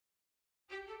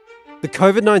The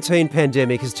COVID-19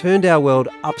 pandemic has turned our world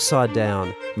upside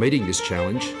down. Meeting this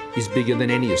challenge is bigger than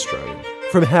any Australian.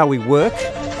 From how we work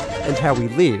and how we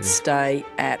live. Stay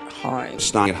at home.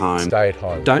 Stay at home. Stay at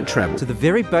home. Don't travel. To the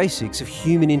very basics of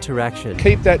human interaction.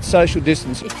 Keep that social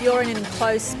distance. If you're in an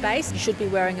enclosed space, you should be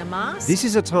wearing a mask. This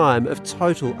is a time of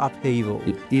total upheaval.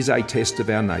 It is a test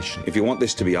of our nation. If you want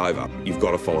this to be over, you've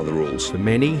got to follow the rules. For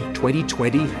many,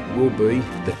 2020 will be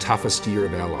the toughest year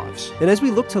of our lives. And as we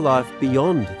look to life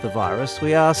beyond the virus,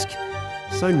 we ask,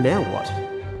 so now what?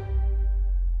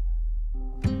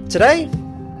 Today,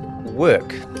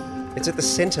 work. It's at the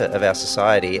centre of our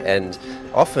society and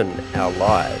often our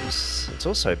lives. It's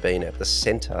also been at the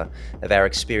centre of our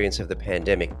experience of the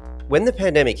pandemic. When the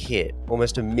pandemic hit,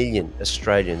 almost 1 million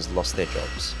Australians lost their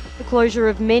jobs. The closure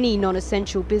of many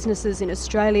non-essential businesses in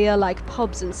Australia, like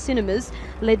pubs and cinemas,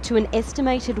 led to an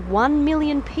estimated 1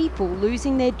 million people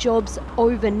losing their jobs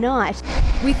overnight.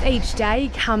 With each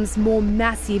day comes more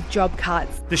massive job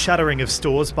cuts. The shuttering of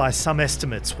stores by some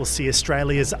estimates will see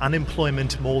Australia's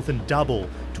unemployment more than double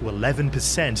to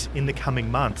 11% in the coming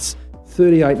months.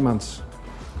 38 months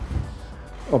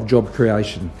of job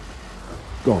creation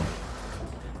gone.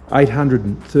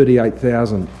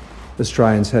 838,000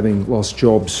 Australians having lost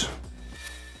jobs.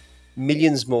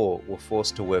 Millions more were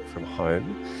forced to work from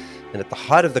home. And at the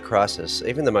height of the crisis,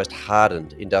 even the most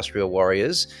hardened industrial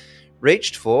warriors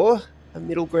reached for a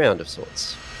middle ground of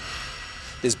sorts.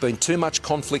 There's been too much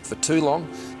conflict for too long.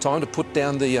 Time to put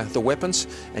down the weapons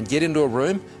and get into a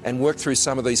room and work through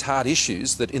some of these hard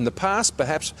issues that in the past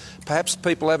perhaps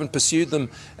people haven't pursued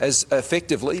them as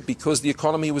effectively because the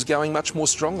economy was going much more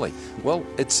strongly. Well,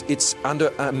 it's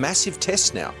under a massive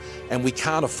test now, and we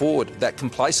can't afford that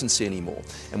complacency anymore,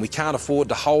 and we can't afford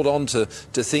to hold on to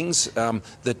things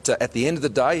that at the end of the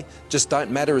day just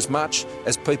don't matter as much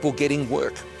as people getting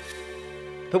work.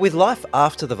 But with life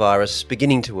after the virus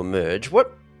beginning to emerge,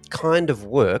 what kind of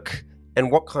work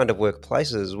and what kind of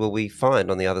workplaces will we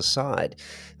find on the other side?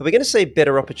 Are we going to see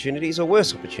better opportunities or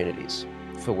worse opportunities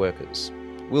for workers?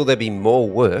 Will there be more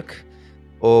work,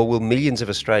 or will millions of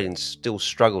Australians still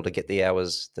struggle to get the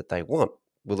hours that they want?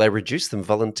 Will they reduce them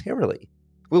voluntarily?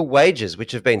 Will wages,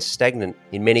 which have been stagnant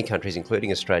in many countries,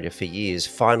 including Australia, for years,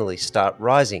 finally start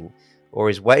rising? Or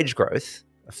is wage growth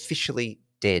officially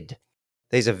dead?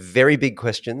 These are very big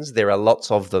questions. There are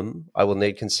lots of them. I will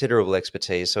need considerable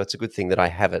expertise, so it's a good thing that I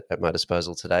have it at my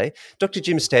disposal today. Dr.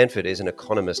 Jim Stanford is an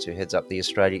economist who heads up the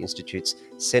Australia Institute's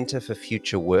Centre for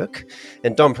Future Work.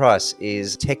 And Dom Price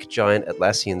is tech giant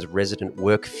Atlassian's resident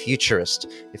work futurist.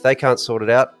 If they can't sort it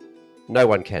out, no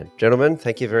one can. Gentlemen,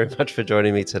 thank you very much for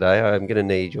joining me today. I'm going to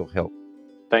need your help.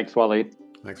 Thanks, Waleed.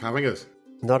 Thanks for having us.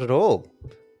 Not at all.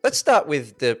 Let's start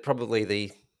with probably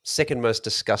the second most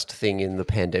discussed thing in the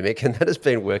pandemic, and that has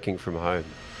been working from home.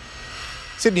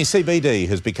 Sydney CBD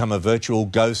has become a virtual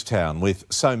ghost town with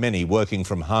so many working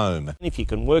from home. If you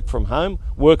can work from home,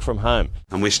 work from home.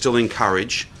 And we still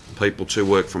encourage people to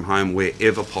work from home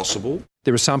wherever possible.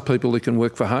 There are some people who can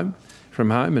work from home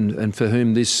and for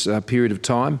whom this period of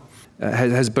time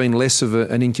has been less of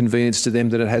an inconvenience to them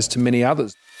than it has to many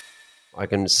others. I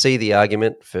can see the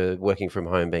argument for working from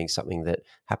home being something that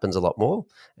happens a lot more,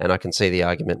 and I can see the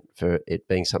argument for it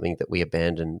being something that we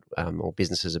abandon or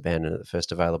businesses abandon at the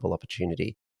first available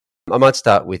opportunity. I might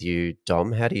start with you,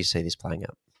 Dom. How do you see this playing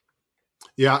out?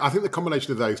 Yeah, I think the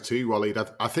combination of those two, Waleed,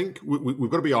 I think we've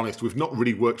got to be honest, we've not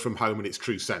really worked from home in its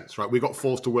true sense, right? We got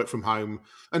forced to work from home.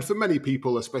 And for many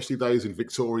people, especially those in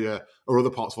Victoria or other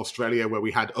parts of Australia where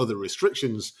we had other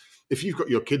restrictions, if you've got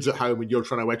your kids at home and you're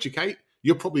trying to educate,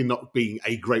 you're probably not being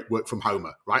a great work from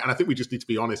homer, right? And I think we just need to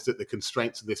be honest that the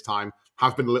constraints of this time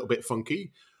have been a little bit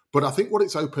funky. But I think what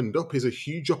it's opened up is a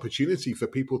huge opportunity for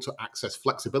people to access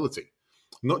flexibility,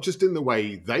 not just in the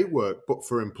way they work, but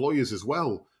for employers as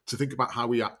well, to think about how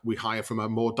we hire from a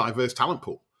more diverse talent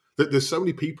pool. That there's so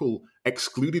many people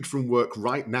excluded from work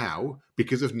right now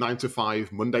because of 9 to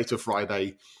 5, Monday to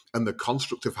Friday, and the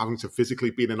construct of having to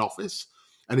physically be in an office.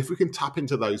 And if we can tap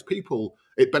into those people,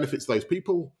 it benefits those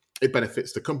people, it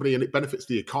benefits the company, and it benefits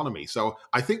the economy. So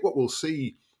I think what we'll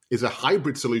see is a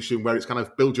hybrid solution where it's kind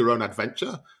of build your own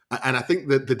adventure. And I think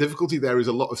that the difficulty there is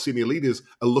a lot of senior leaders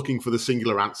are looking for the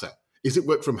singular answer. Is it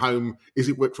work from home? Is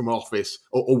it work from office?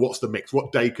 Or what's the mix?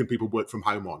 What day can people work from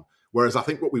home on? Whereas I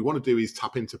think what we want to do is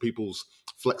tap into people's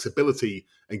flexibility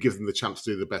and give them the chance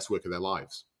to do the best work of their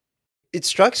lives. It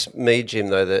strikes me, Jim,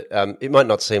 though, that it might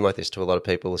not seem like this to a lot of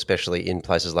people, especially in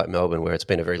places like Melbourne, where it's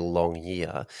been a very long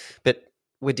year. But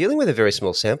we're dealing with a very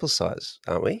small sample size,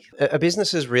 aren't we? Are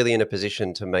businesses really in a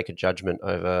position to make a judgment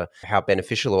over how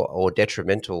beneficial or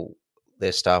detrimental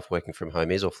their staff working from home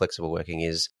is or flexible working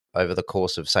is over the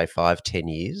course of, say,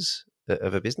 5-10 years?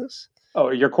 of a business? Oh,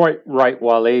 you're quite right,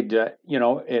 Waleed.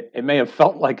 It may have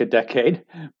felt like a decade,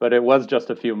 but it was just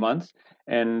a few months.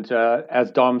 And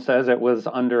as Dom says, it was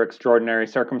under extraordinary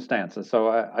circumstances. So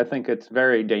I think it's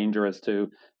very dangerous to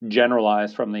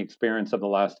generalize from the experience of the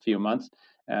last few months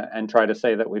and try to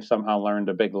say that we've somehow learned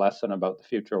a big lesson about the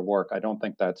future of work. I don't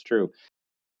think that's true.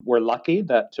 We're lucky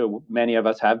that many of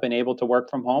us have been able to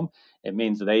work from home. It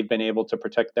means they've been able to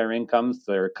protect their incomes.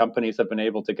 Their companies have been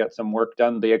able to get some work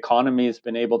done. The economy's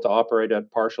been able to operate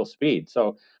at partial speed.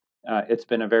 So it's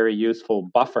been a very useful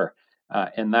buffer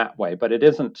in that way. But it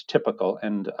isn't typical.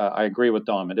 And I agree with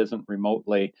Dom. It isn't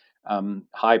remotely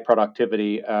high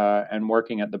productivity and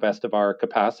working at the best of our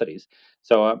capacities.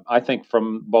 So I think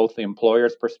from both the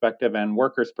employer's perspective and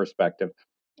workers' perspective,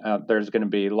 there's going to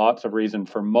be lots of reason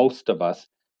for most of us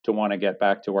to want to get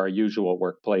back to our usual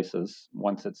workplaces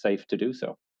once it's safe to do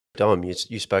so. Dom,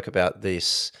 you spoke about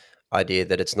this idea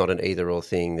that it's not an either or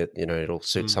thing, that, it'll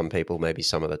suit some people, maybe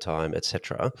some of the time,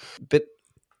 etc. But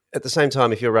at the same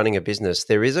time, if you're running a business,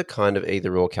 there is a kind of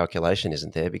either or calculation,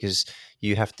 isn't there? Because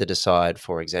you have to decide,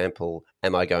 for example,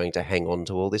 am I going to hang on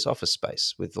to all this office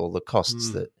space with all the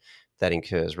costs that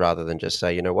incurs, rather than just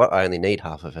say, you know what, I only need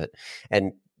half of it.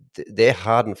 And they're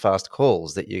hard and fast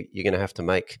calls that you're going to have to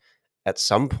make at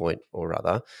some point or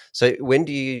other. So when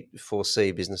do you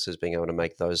foresee businesses being able to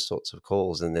make those sorts of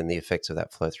calls, and then the effects of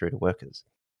that flow through to workers?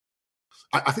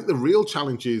 I think the real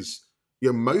challenge is,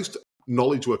 most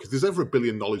knowledge workers, there's over 1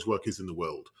 billion knowledge workers in the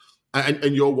world.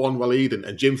 And you're one, Waleed,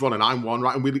 and Jim's one, and I'm one,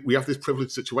 right? And we have this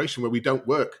privileged situation where we don't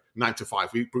work 9 to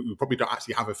 5. We probably don't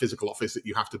actually have a physical office that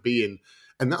you have to be in.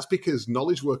 And that's because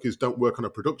knowledge workers don't work on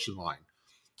a production line.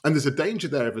 And there's a danger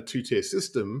there of a two-tier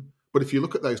system. But if you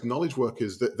look at those knowledge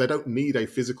workers, they don't need a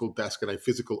physical desk and a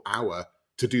physical hour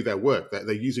to do their work.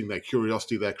 They're using their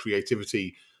curiosity, their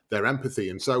creativity, their empathy.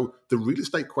 And so the real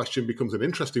estate question becomes an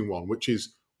interesting one, which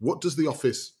is, what does the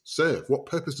office serve? What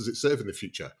purpose does it serve in the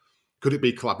future? Could it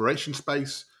be collaboration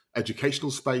space, educational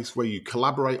space where you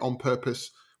collaborate on purpose,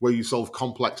 where you solve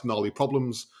complex, gnarly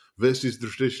problems versus the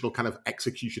traditional kind of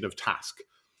execution of task?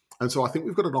 And so I think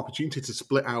we've got an opportunity to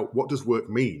split out, what does work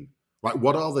mean? Right?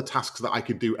 What are the tasks that I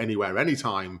can do anywhere,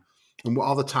 anytime? And what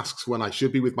are the tasks when I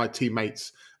should be with my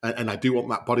teammates? And I do want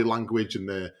that body language and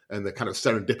the kind of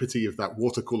serendipity of that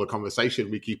water cooler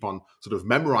conversation we keep on sort of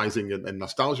memorizing and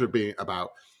nostalgia being about.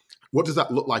 What does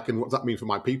that look like, and what does that mean for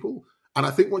my people? And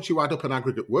I think once you add up an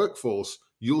aggregate workforce,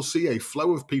 you'll see a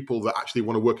flow of people that actually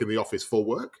want to work in the office for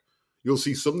work. You'll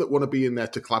see some that want to be in there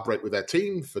to collaborate with their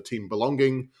team for team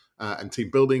belonging and team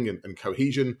building and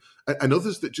cohesion, and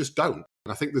others that just don't.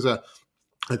 And I think there's a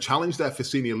challenge there for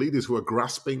senior leaders who are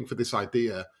grasping for this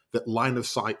idea that line of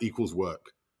sight equals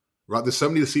work, right? There's so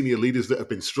many senior leaders that have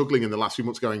been struggling in the last few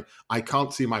months going, I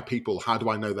can't see my people. How do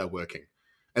I know they're working?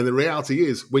 And the reality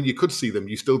is, when you could see them,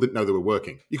 you still didn't know they were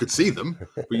working. You could see them,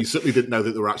 but you certainly didn't know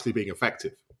that they were actually being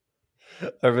effective.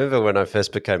 I remember when I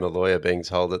first became a lawyer being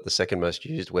told that the second most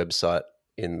used website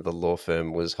in the law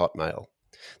firm was Hotmail.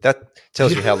 That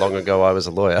tells you how long ago I was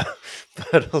a lawyer,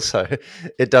 but also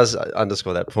it does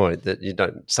underscore that point that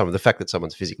the fact that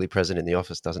someone's physically present in the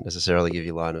office doesn't necessarily give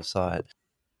you line of sight.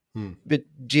 But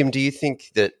Jim, do you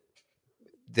think that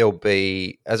there'll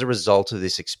be, as a result of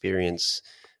this experience,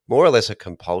 more or less a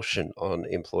compulsion on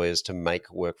employers to make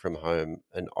work from home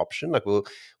an option? Like,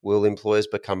 will employers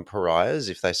become pariahs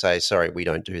if they say, sorry, we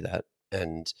don't do that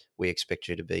and we expect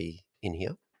you to be in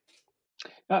here?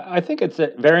 I think it's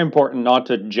very important not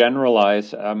to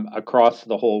generalize across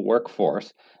the whole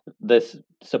workforce this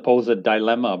supposed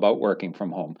dilemma about working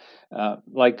from home.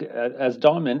 As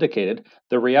Dom indicated,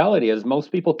 the reality is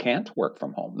most people can't work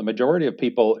from home. The majority of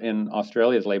people in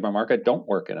Australia's labour market don't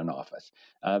work in an office.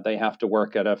 They have to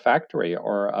work at a factory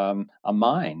or a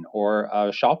mine or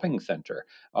a shopping centre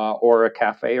or a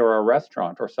cafe or a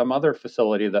restaurant or some other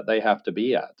facility that they have to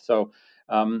be at. So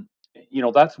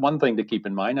that's one thing to keep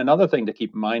in mind. Another thing to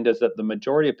keep in mind is that the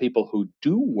majority of people who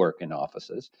do work in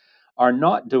offices are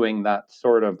not doing that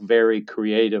sort of very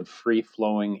creative,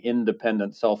 free-flowing,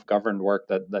 independent, self-governed work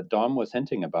that Dom was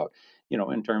hinting about,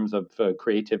 in terms of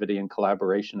creativity and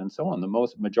collaboration and so on. The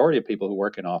majority of people who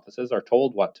work in offices are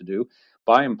told what to do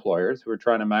by employers who are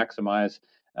trying to maximize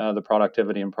the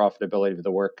productivity and profitability of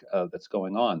the work that's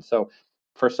going on. So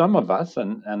for some of us,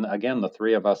 and again, the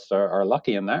three of us are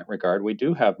lucky in that regard, we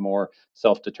do have more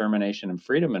self-determination and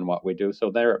freedom in what we do.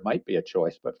 So there it might be a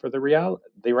choice. But for the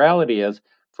reality is,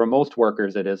 for most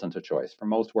workers, it isn't a choice. For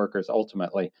most workers,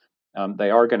 ultimately, they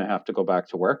are going to have to go back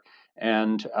to work.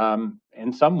 And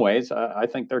in some ways, I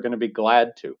think they're going to be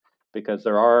glad to, because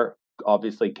there are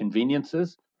obviously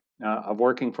conveniences of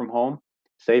working from home,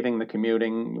 saving the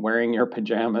commuting, wearing your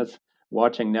pajamas,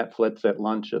 watching Netflix at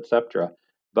lunch, etc.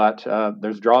 But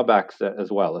there's drawbacks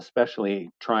as well,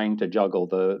 especially trying to juggle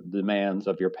the demands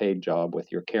of your paid job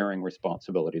with your caring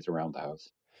responsibilities around the house.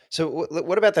 So,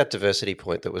 what about that diversity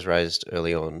point that was raised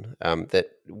early on? That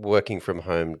working from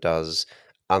home does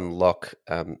unlock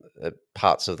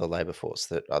parts of the labour force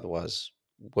that otherwise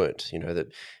weren't. You know,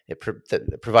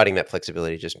 that providing that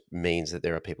flexibility just means that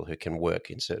there are people who can work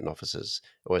in certain offices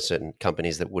or certain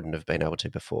companies that wouldn't have been able to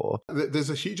before. There's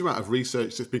a huge amount of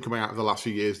research that's been coming out of the last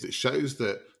few years that shows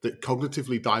that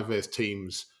cognitively diverse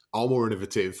teams are more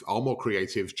innovative, are more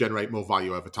creative, generate more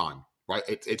value over time. Right?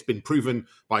 It's been proven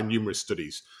by numerous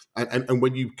studies. And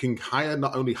when you can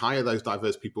not only hire those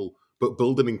diverse people, but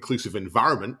build an inclusive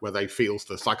environment where they feel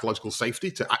the psychological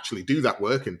safety to actually do that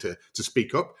work and to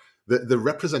speak up, the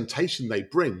representation they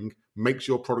bring makes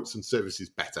your products and services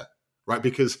better, right?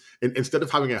 Because instead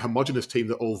of having a homogenous team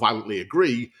that all violently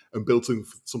agree and build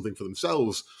something for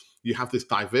themselves, you have this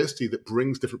diversity that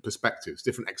brings different perspectives,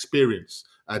 different experience,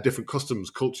 different customs,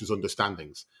 cultures,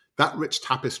 understandings. That rich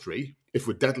tapestry, if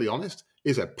we're deadly honest,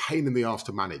 is a pain in the arse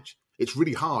to manage. It's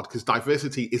really hard because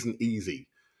diversity isn't easy.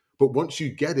 But once you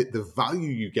get it, the value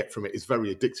you get from it is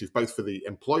very addictive, both for the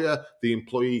employer, the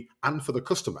employee, and for the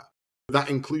customer. That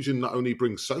inclusion not only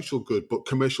brings social good, but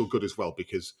commercial good as well,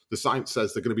 because the science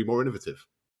says they're going to be more innovative.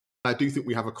 I do think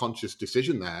we have a conscious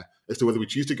decision there as to whether we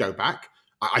choose to go back.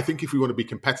 I think if we want to be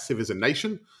competitive as a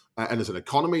nation and as an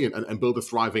economy and build a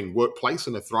thriving workplace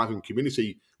and a thriving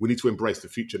community, we need to embrace the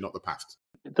future, not the past.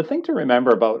 The thing to remember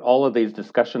about all of these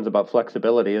discussions about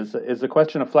flexibility is the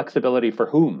question of flexibility for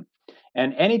whom.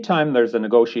 And anytime there's a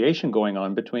negotiation going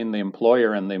on between the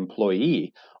employer and the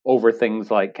employee over things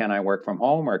like, can I work from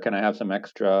home or can I have some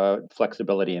extra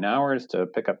flexibility in hours to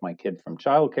pick up my kid from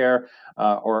childcare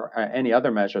or any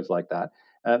other measures like that,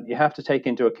 you have to take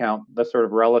into account the sort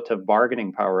of relative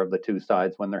bargaining power of the two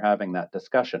sides when they're having that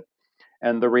discussion.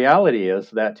 And the reality is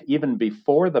that even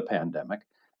before the pandemic,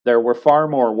 there were far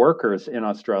more workers in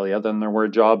Australia than there were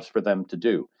jobs for them to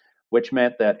do, which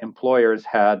meant that employers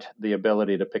had the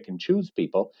ability to pick and choose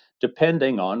people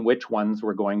depending on which ones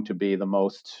were going to be the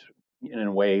most, in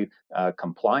a way,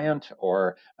 compliant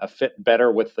or fit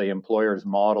better with the employer's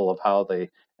model of how the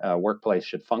workplace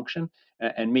should function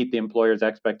and meet the employer's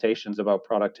expectations about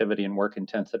productivity and work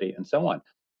intensity and so on.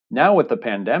 Now, with the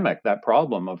pandemic, that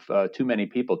problem of too many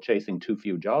people chasing too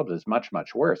few jobs is much,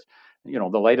 much worse. You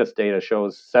know, the latest data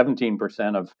shows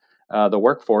 17% of the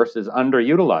workforce is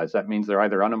underutilized. That means they're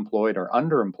either unemployed or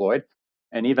underemployed.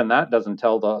 And even that doesn't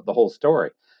tell the whole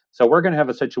story. So we're going to have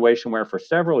a situation where for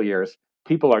several years,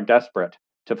 people are desperate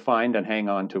to find and hang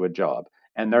on to a job.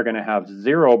 And they're going to have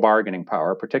zero bargaining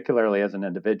power, particularly as an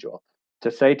individual,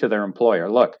 to say to their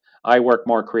employer, look, I work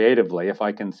more creatively if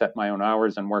I can set my own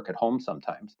hours and work at home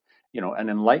sometimes. You know, an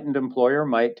enlightened employer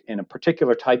might, in a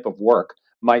particular type of work,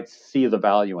 might see the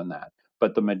value in that.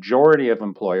 But the majority of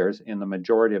employers in the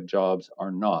majority of jobs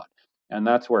are not. And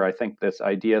that's where I think this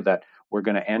idea that we're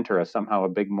going to enter somehow a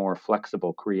big, more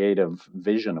flexible, creative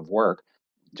vision of work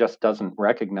just doesn't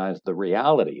recognize the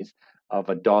realities of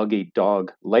a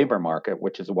dog-eat-dog labor market,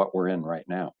 which is what we're in right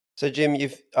now. So, Jim,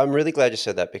 I'm really glad you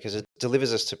said that because it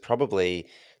delivers us to probably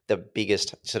the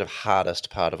biggest, sort of hardest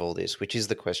part of all this, which is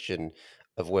the question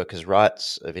of workers'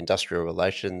 rights, of industrial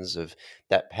relations, of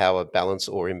that power balance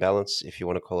or imbalance, if you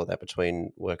want to call it that,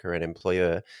 between worker and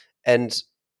employer. And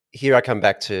here I come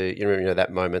back to you know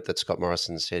that moment that Scott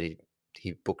Morrison said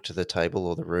he booked the table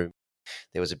or the room.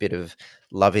 There was a bit of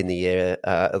love in the air,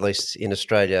 at least in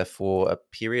Australia, for a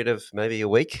period of maybe a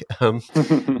week.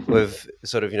 With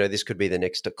sort of, this could be the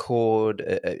next accord,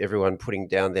 everyone putting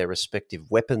down their respective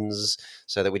weapons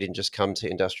so that we didn't just come to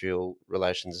industrial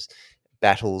relations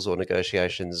battles or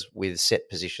negotiations with set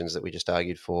positions that we just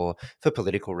argued for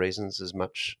political reasons as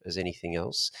much as anything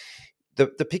else. The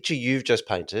picture you've just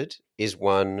painted is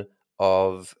one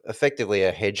of effectively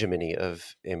a hegemony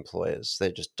of employers.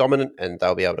 They're just dominant and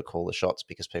they'll be able to call the shots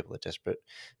because people are desperate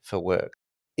for work.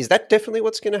 Is that definitely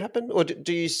what's going to happen? Or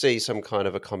do you see some kind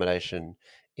of accommodation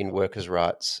in workers'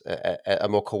 rights, a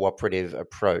more cooperative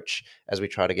approach as we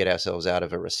try to get ourselves out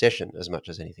of a recession as much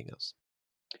as anything else?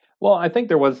 Well, I think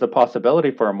there was the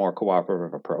possibility for a more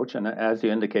cooperative approach, and as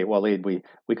you indicate, Waleed,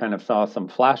 we kind of saw some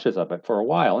flashes of it for a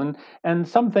while, and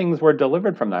some things were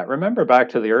delivered from that. Remember back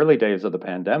to the early days of the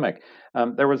pandemic,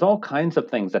 there was all kinds of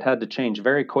things that had to change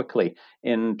very quickly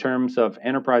in terms of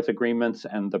enterprise agreements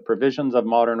and the provisions of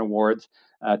modern awards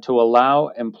to allow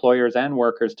employers and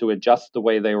workers to adjust the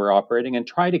way they were operating and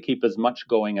try to keep as much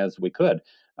going as we could.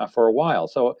 For a while.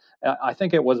 So I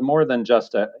think it was more than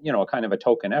just a kind of a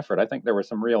token effort. I think there were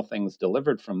some real things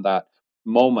delivered from that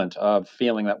moment of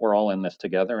feeling that we're all in this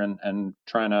together and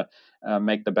trying to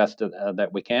make the best that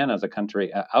we can as a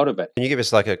country out of it. Can you give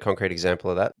us like a concrete example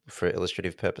of that for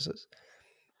illustrative purposes?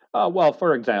 Well,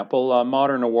 for example,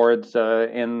 modern awards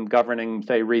in governing,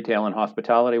 say, retail and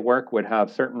hospitality work would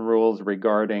have certain rules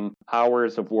regarding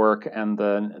hours of work and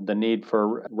the need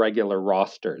for regular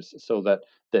rosters, so that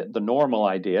the normal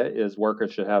idea is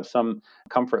workers should have some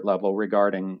comfort level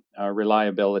regarding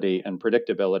reliability and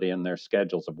predictability in their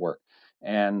schedules of work.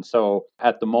 And so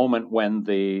at the moment when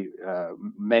the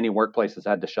many workplaces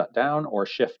had to shut down or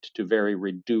shift to very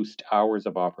reduced hours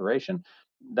of operation,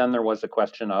 then there was a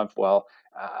question of, well,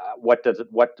 what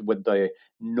would the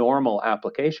normal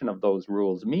application of those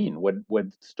rules mean?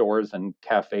 Would stores and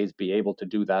cafes be able to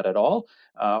do that at all,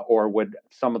 or would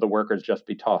some of the workers just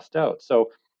be tossed out?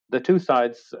 So the two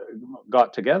sides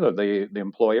got together, the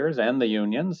employers and the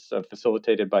unions,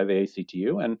 facilitated by the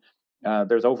ACTU, and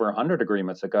there's over 100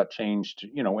 agreements that got changed,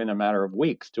 in a matter of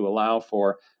weeks to allow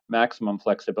for maximum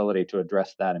flexibility to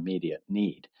address that immediate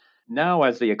need. Now,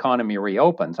 as the economy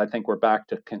reopens, I think we're back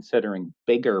to considering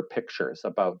bigger pictures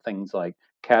about things like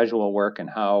casual work and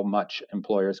how much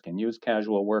employers can use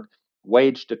casual work,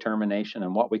 wage determination,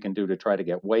 and what we can do to try to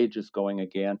get wages going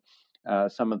again,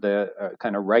 some of the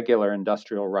kind of regular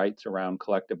industrial rights around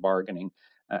collective bargaining,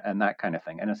 and that kind of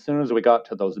thing. And as soon as we got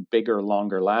to those bigger,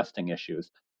 longer lasting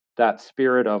issues, that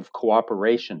spirit of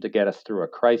cooperation to get us through a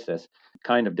crisis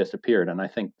kind of disappeared. And I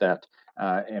think that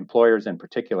employers in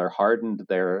particular hardened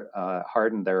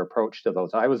their approach to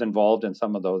those. I was involved in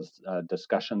some of those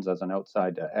discussions as an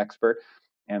outside expert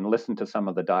and listened to some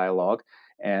of the dialogue.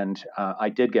 And I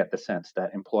did get the sense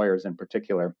that employers in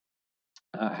particular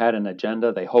had an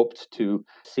agenda. They hoped to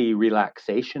see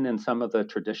relaxation in some of the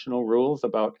traditional rules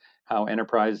about how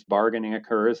enterprise bargaining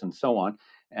occurs and so on.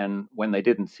 And when they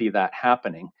didn't see that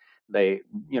happening, they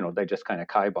just kind of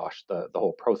kiboshed the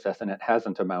whole process, and it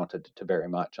hasn't amounted to very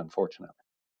much, unfortunately.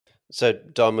 So,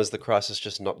 Dom, was the crisis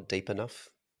just not deep enough?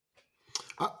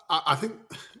 I think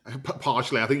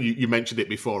partially. I think you mentioned it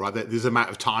before, right? There's an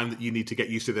amount of time that you need to get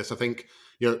used to this. I think,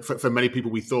 for many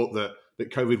people, we thought that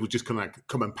COVID would just kind of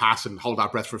come and pass and hold our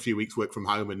breath for a few weeks, work from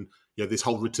home, and this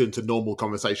whole return to normal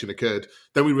conversation occurred.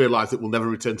 Then we realised that we'll never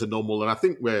return to normal, and I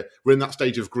think we're in that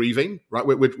stage of grieving, right?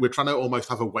 We're trying to almost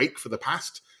have a wake for the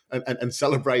past and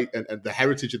celebrate and the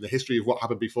heritage and the history of what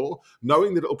happened before,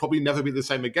 knowing that it'll probably never be the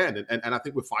same again. And I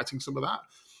think we're fighting some of that.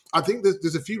 I think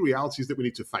there's a few realities that we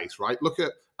need to face, right? Look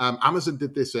at Amazon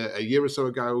did this a year or so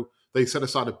ago. They set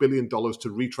aside $1 billion to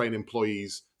retrain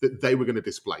employees that they were going to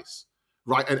displace,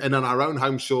 right? And on our own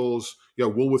home shores,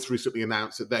 Woolworths recently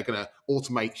announced that they're going to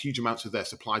automate huge amounts of their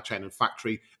supply chain and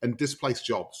factory and displace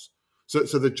jobs. So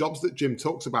the jobs that Jim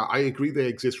talks about, I agree they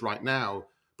exist right now.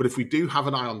 But if we do have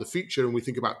an eye on the future and we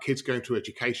think about kids going to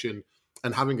education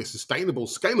and having a sustainable,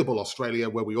 scalable Australia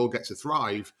where we all get to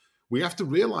thrive, we have to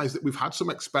realize that we've had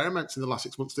some experiments in the last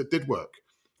 6 months that did work.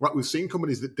 Right? We've seen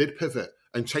companies that did pivot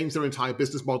and change their entire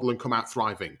business model and come out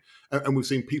thriving. And we've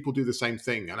seen people do the same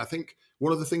thing. And I think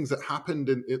one of the things that happened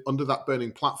under that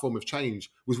burning platform of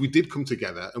change was we did come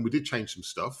together and we did change some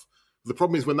stuff. The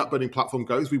problem is when that burning platform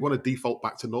goes, we want to default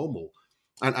back to normal.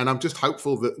 And I'm just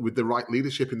hopeful that with the right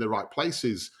leadership in the right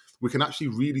places, we can actually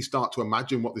really start to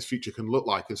imagine what this future can look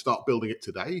like and start building it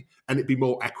today and it be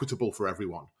more equitable for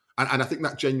everyone. And I think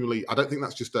that genuinely, I don't think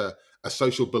that's just a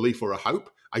social belief or a hope.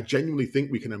 I genuinely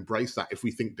think we can embrace that if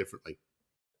we think differently.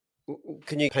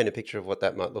 Can you paint a picture of what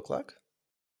that might look like?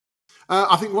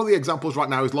 I think one of the examples right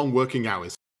now is long working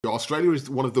hours. Australia is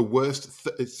one of the worst,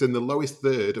 it's in the lowest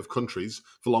third of countries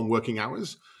for long working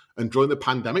hours. And during the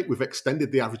pandemic, we've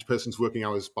extended the average person's working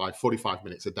hours by 45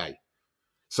 minutes a day.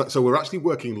 So we're actually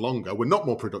working longer. We're not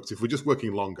more productive. We're just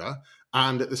working longer.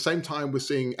 And at the same time, we're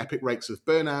seeing epic rates of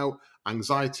burnout,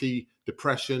 anxiety,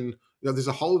 depression. There's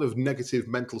a whole lot of negative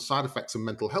mental side effects and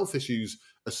mental health issues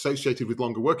associated with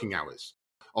longer working hours.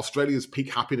 Australia's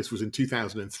peak happiness was in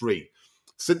 2003.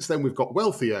 Since then, we've got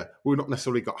wealthier. We've not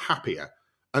necessarily got happier.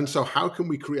 And so how can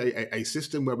we create a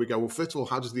system where we go, well, first of all,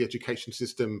 how does the education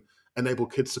system enable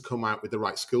kids to come out with the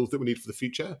right skills that we need for the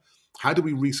future? How do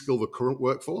we reskill the current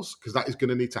workforce? Because that is going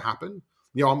to need to happen.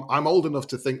 I'm old enough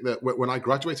to think that when I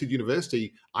graduated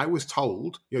university, I was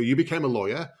told, you became a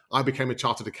lawyer, I became a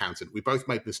chartered accountant. We both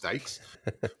made mistakes.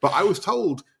 But I was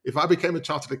told if I became a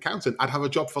chartered accountant, I'd have a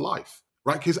job for life,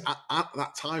 right? Because at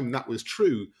that time, that was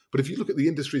true. But if you look at the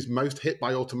industries most hit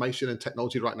by automation and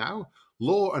technology right now,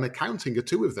 law and accounting are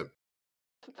two of them.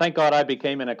 Thank God I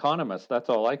became an economist. That's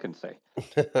all I can say.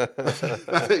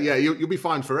 Yeah, you'll be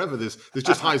fine forever. There's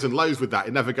just highs and lows with that.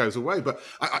 It never goes away. But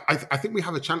I think we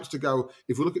have a chance to go,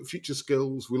 if we look at future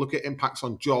skills, we look at impacts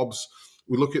on jobs,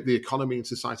 we look at the economy and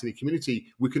society and the community,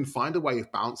 we can find a way of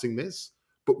balancing this.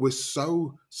 But we're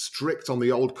so strict on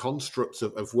the old constructs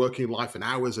of working life and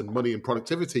hours and money and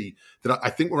productivity that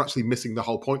I think we're actually missing the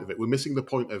whole point of it. We're missing the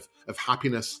point of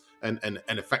happiness and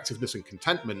effectiveness and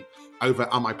contentment over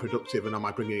am I productive and am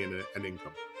I bringing in an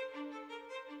income?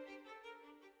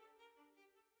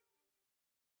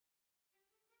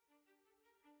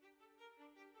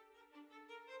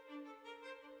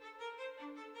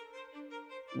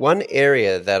 One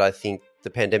area that I think the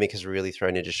pandemic has really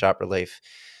thrown into sharp relief,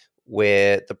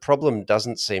 where the problem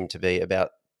doesn't seem to be about,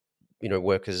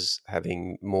 workers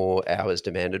having more hours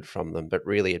demanded from them, but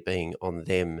really it being on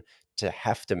them to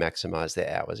have to maximize their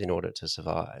hours in order to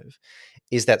survive,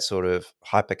 is that sort of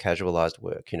hyper casualized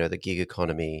work, the gig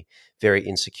economy, very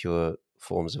insecure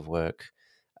forms of work,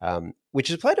 which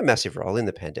has played a massive role in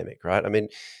the pandemic, right? I mean,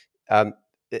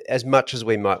 as much as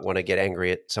we might want to get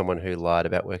angry at someone who lied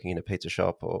about working in a pizza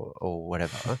shop or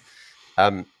whatever,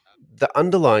 the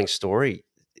underlying story,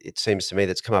 it seems to me,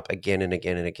 that's come up again and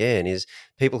again and again is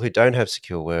people who don't have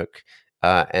secure work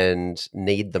and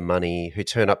need the money, who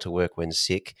turn up to work when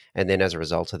sick, and then as a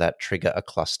result of that trigger a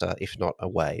cluster, if not a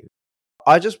wave.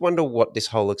 I just wonder what this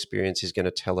whole experience is going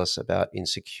to tell us about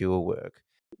insecure work.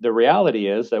 The reality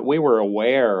is that we were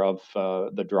aware of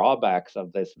the drawbacks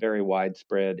of this very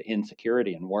widespread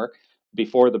insecurity in work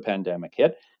before the pandemic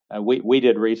hit. We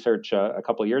did research a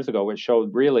couple of years ago which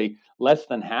showed really less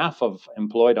than half of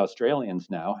employed Australians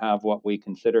now have what we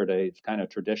considered a kind of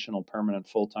traditional permanent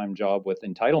full-time job with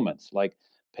entitlements like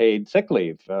paid sick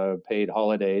leave, paid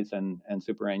holidays, and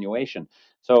superannuation.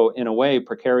 So in a way,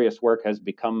 precarious work has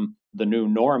become the new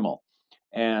normal.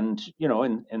 And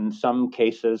in some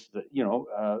cases,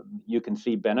 you can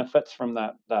see benefits from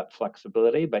that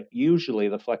flexibility, but usually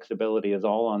the flexibility is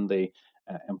all on the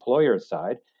employer's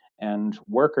side, and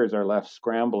workers are left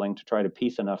scrambling to try to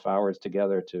piece enough hours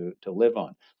together to live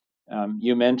on.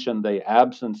 You mentioned the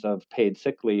absence of paid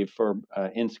sick leave for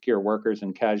insecure workers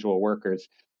and casual workers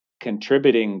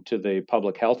contributing to the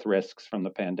public health risks from the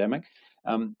pandemic.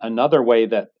 Another way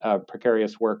that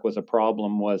precarious work was a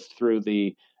problem was through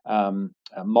the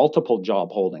multiple job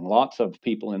holding. Lots of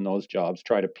people in those jobs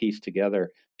try to piece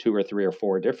together 2 or 3 or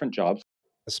 4 different jobs.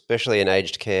 Especially in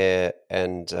aged care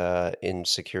and in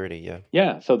security, yeah.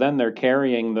 Yeah, so then they're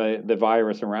carrying the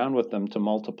virus around with them to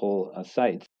multiple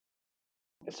sites.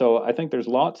 So I think there's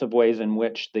lots of ways in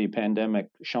which the pandemic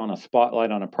shone a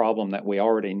spotlight on a problem that we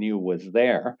already knew was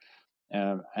there.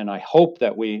 And I hope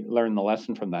that we learn the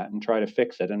lesson from that and try to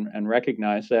fix it and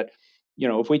recognize that,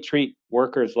 if we treat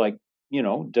workers like,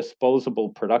 disposable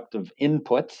productive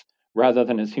inputs rather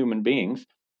than as human beings,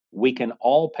 we can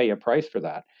all pay a price for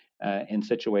that in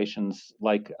situations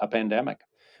like a pandemic.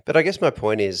 But I guess my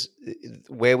point is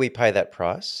where we pay that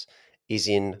price is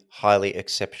in highly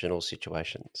exceptional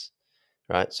situations,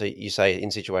 right? So you say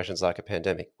in situations like a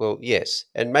pandemic. Well, yes,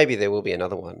 and maybe there will be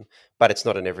another one, but it's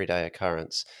not an everyday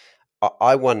occurrence.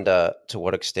 I wonder to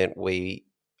what extent we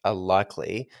are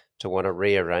likely to want to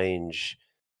rearrange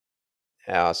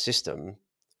our system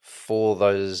for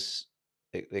those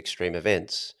extreme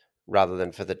events rather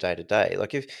than for the day-to-day.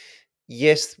 Like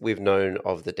yes, we've known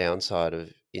of the downside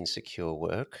of insecure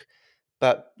work,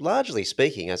 but largely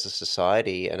speaking, as a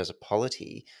society and as a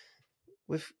polity,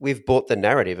 we've bought the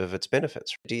narrative of its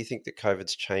benefits. Do you think that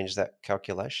COVID's changed that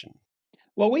calculation?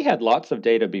 Well, we had lots of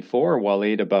data before,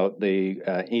 Waleed, about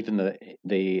even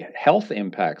the health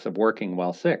impacts of working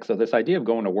while sick. So this idea of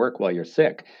going to work while you're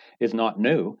sick is not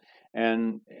new.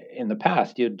 And in the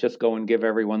past, you'd just go and give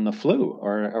everyone the flu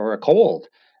or a cold,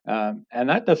 and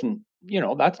that doesn't,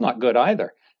 that's not good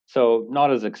either. So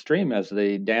not as extreme as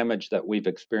the damage that we've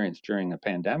experienced during a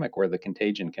pandemic, where the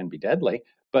contagion can be deadly,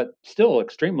 but still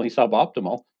extremely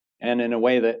suboptimal. And in a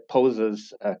way that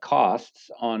poses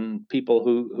costs on people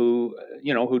who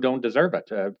don't deserve it,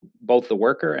 both the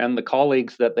worker and the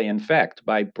colleagues that they infect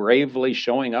by bravely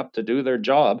showing up to do their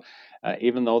job,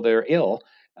 even though they're ill,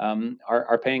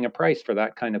 are paying a price for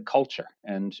that kind of culture.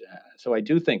 And so I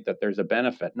do think that there's a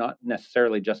benefit, not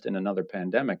necessarily just in another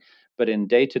pandemic, but in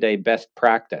day-to-day best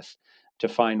practice to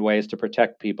find ways to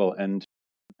protect people and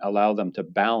allow them to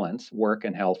balance work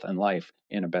and health and life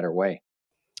in a better way.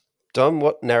 Dom,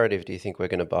 what narrative do you think we're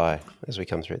going to buy as we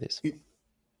come through this?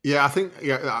 Yeah, I think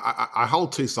I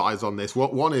hold 2 sides on this.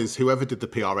 One is whoever did the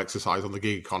PR exercise on the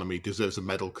gig economy deserves a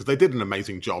medal because they did an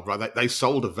amazing job, right? They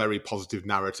sold a very positive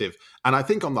narrative. And I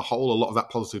think on the whole, a lot of that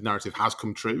positive narrative has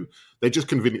come true. They just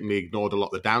conveniently ignored a lot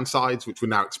of the downsides, which we're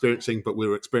now experiencing, but we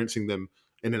were experiencing them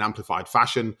in an amplified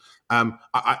fashion.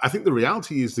 I think the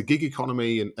reality is the gig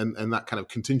economy and that kind of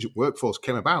contingent workforce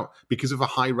came about because of a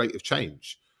high rate of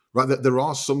change. right? That there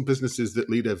are some businesses that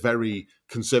lead a very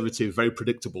conservative, very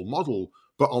predictable model,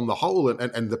 but on the whole,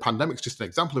 and the pandemic's just an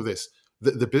example of this,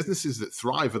 the businesses that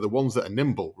thrive are the ones that are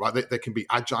nimble, right? They can be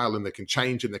agile and they can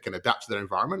change and they can adapt to their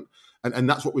environment. And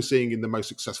that's what we're seeing in the most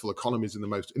successful economies and the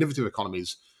most innovative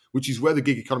economies, which is where the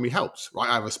gig economy helps, right?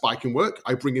 I have a spike in work,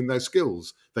 I bring in those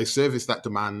skills, they service that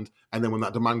demand, and then when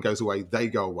that demand goes away, they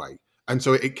go away. And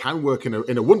so it can work in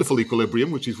a wonderful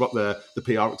equilibrium, which is what the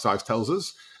PR exercise tells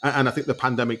us. And I think the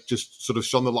pandemic just sort of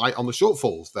shone the light on the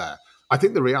shortfalls there. I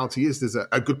think the reality is there's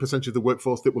a good percentage of the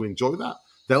workforce that will enjoy that.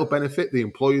 They'll benefit, the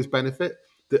employers benefit.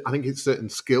 I think it's certain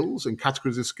skills and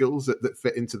categories of skills that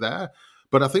fit into there.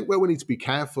 But I think where we need to be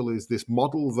careful is this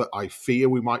model that I fear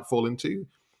we might fall into,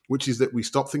 which is that we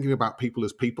stop thinking about people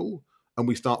as people and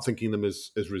we start thinking them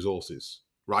as resources,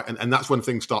 right? And that's when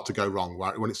things start to go wrong,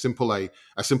 right? When it's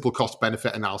a simple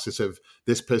cost-benefit analysis of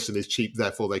this person is cheap,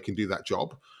 therefore they can do that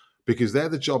job. Because they're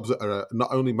the jobs that are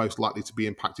not only most likely to be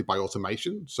impacted by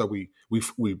automation, so we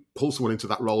pull someone into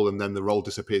that role and then the role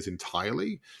disappears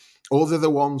entirely, or they're the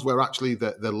ones where actually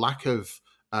the lack of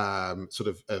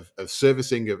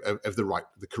servicing of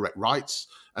the correct rights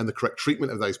and the correct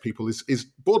treatment of those people is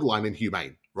borderline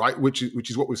inhumane, right? Which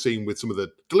is what we've seen with some of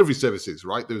the delivery services,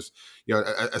 right? There was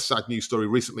a sad news story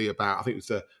recently about, I think it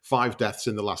was 5 deaths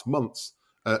in the last months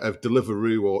of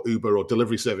Deliveroo or Uber or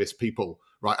delivery service people,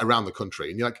 right, around the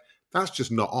country. And you're like, that's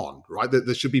just not on, right?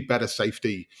 There should be better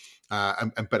safety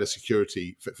and better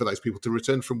security for those people to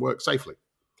return from work safely.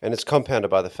 And it's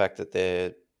compounded by the fact that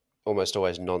they're almost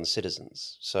always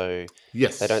non-citizens. So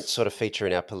yes, they don't sort of feature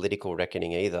in our political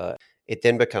reckoning either. It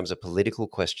then becomes a political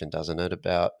question, doesn't it,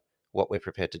 about what we're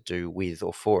prepared to do with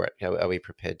or for it. Are we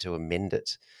prepared to amend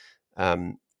it?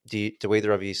 Do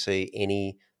either of you see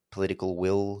any political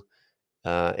will,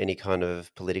 any kind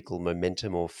of political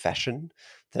momentum or fashion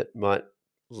that might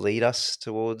lead us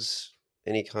towards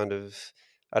any kind of,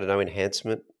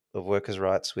 enhancement of workers'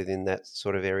 rights within that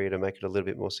sort of area to make it a little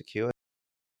bit more secure?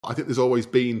 I think there's always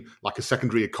been like a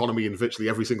secondary economy in virtually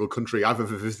every single country I've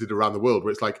ever visited around the world,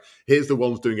 where it's like, here's the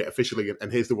ones doing it officially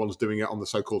and here's the ones doing it on the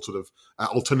so-called sort of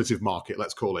alternative market,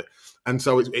 let's call it. And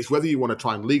so it's whether you want to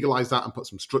try and legalize that and put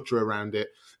some structure around it.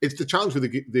 It's the challenge with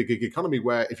the gig economy,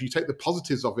 where if you take the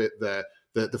positives of it,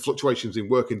 the fluctuations in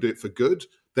work and do it for good,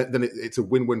 then it's a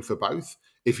win-win for both.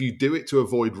 If you do it to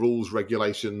avoid rules,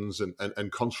 regulations,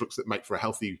 and constructs that make for a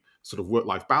healthy sort of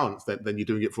work-life balance, then you're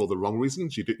doing it for all the wrong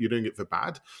reasons. You're doing it for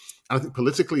bad. And I think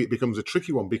politically it becomes a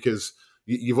tricky one, because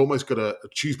you've almost got to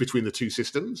choose between the two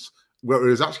systems,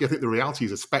 whereas actually I think the reality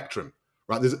is a spectrum,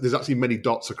 right? There's actually many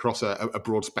dots across a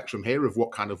broad spectrum here of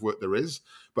what kind of work there is.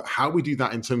 But how we do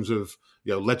that in terms of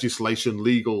legislation,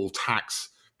 legal, tax,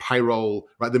 payroll,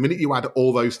 right? The minute you add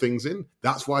all those things in,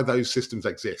 that's why those systems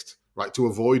exist, right? To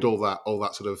avoid all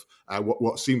that sort of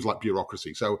what seems like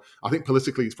bureaucracy. So I think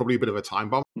politically it's probably a bit of a time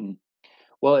bomb.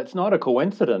 Well, it's not a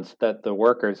coincidence that the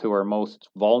workers who are most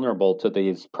vulnerable to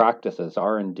these practices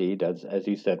are indeed, as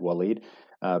you said, Waleed,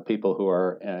 people who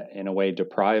are in a way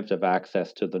deprived of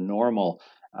access to the normal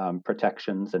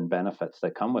protections and benefits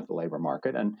that come with the labor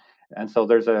market. And so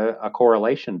there's a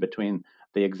correlation between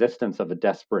the existence of a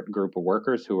desperate group of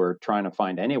workers who are trying to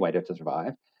find any way to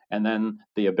survive, and then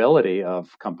the ability of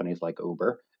companies like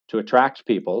Uber to attract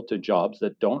people to jobs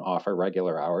that don't offer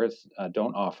regular hours,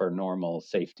 don't offer normal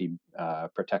safety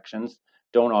protections,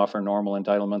 don't offer normal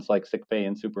entitlements like sick pay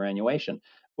and superannuation.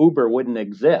 Uber wouldn't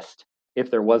exist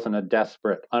if there wasn't a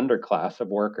desperate underclass of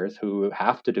workers who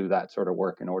have to do that sort of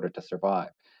work in order to survive.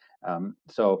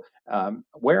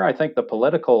 Where I think the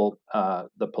political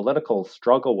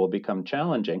struggle will become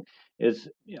challenging is,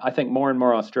 I think more and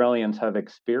more Australians have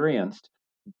experienced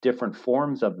different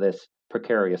forms of this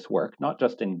precarious work, not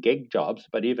just in gig jobs,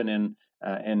 but even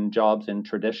in jobs in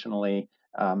traditionally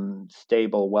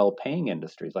stable, well-paying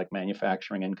industries like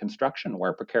manufacturing and construction,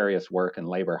 where precarious work and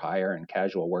labor hire and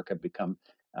casual work have become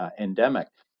endemic.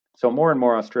 So more and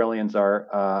more Australians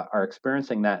are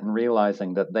experiencing that and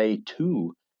realizing that they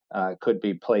too could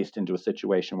be placed into a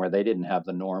situation where they didn't have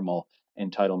the normal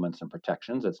entitlements and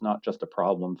protections. It's not just a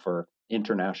problem for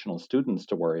international students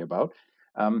to worry about.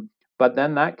 But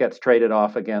then that gets traded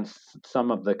off against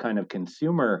some of the kind of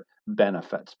consumer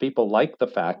benefits. People like the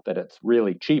fact that it's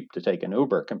really cheap to take an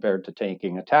Uber compared to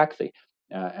taking a taxi.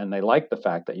 And they like the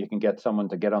fact that you can get someone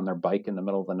to get on their bike in the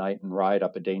middle of the night and ride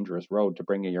up a dangerous road to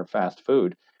bring you your fast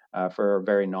food for a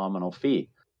very nominal fee.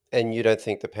 And you don't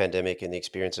think the pandemic and the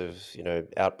experience of,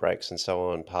 outbreaks and so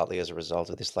on, partly as a result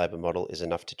of this labour model, is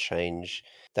enough to change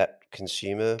that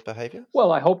consumer behaviour?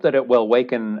 Well, I hope that it will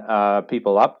waken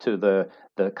people up to the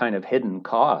kind of hidden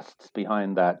costs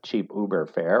behind that cheap Uber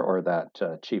fare or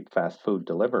that cheap fast food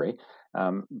delivery.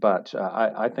 But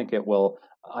I think it will.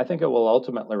 I think it will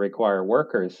ultimately require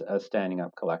workers standing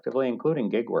up collectively, including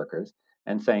gig workers,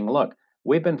 and saying, "Look,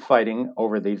 we've been fighting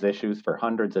over these issues for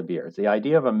hundreds of years. The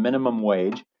idea of a minimum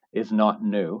wage is not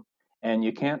new, and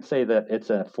you can't say that it's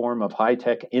a form of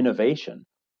high-tech innovation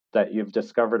that you've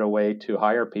discovered a way to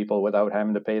hire people without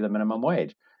having to pay the minimum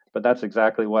wage." But that's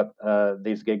exactly what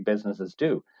these gig businesses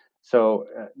do. So,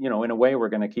 in a way, we're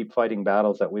going to keep fighting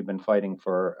battles that we've been fighting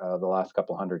for the last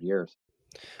couple hundred years.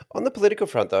 On the political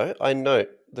front, though, I note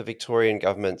the Victorian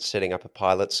government setting up a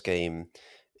pilot scheme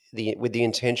with the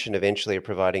intention eventually of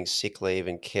providing sick leave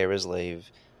and carers leave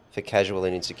for casual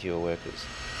and insecure workers.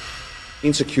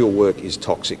 Insecure work is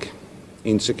toxic.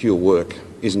 Insecure work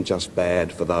isn't just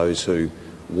bad for those who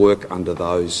work under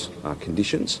those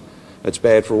conditions. It's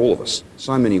bad for all of us.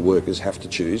 So many workers have to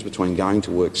choose between going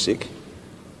to work sick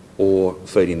or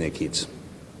feeding their kids,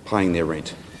 paying their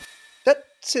rent. That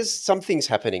says something's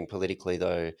happening politically,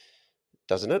 though,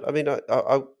 doesn't it? I mean,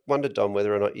 I wonder, Dom,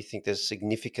 whether or not you think there's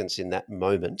significance in that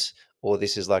moment, or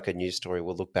this is like a news story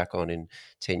we'll look back on in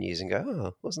 10 years and go,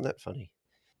 oh, wasn't that funny?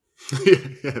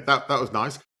 Yeah, that was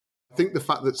nice. I think the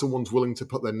fact that someone's willing to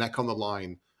put their neck on the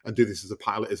line and do this as a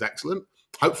pilot is excellent.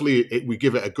 Hopefully we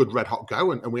give it a good red hot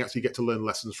go and we actually get to learn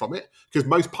lessons from it, because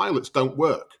most pilots don't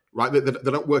work, right? They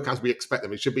don't work as we expect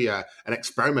them. It should be an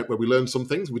experiment where we learn some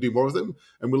things, we do more of them,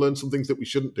 and we learn some things that we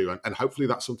shouldn't do. And hopefully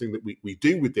that's something that we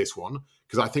do with this one,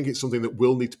 because I think it's something that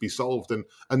will need to be solved. And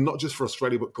not just for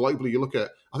Australia, but globally. You look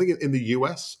at, I think in the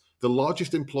US, the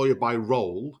largest employer by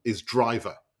role is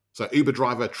driver. So Uber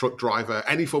driver, truck driver,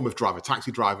 any form of driver,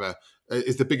 taxi driver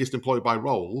is the biggest employer by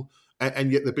role.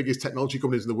 And yet the biggest technology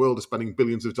companies in the world are spending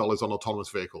billions of dollars on autonomous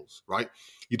vehicles, right?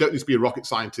 You don't need to be a rocket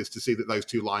scientist to see that those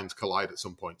two lines collide at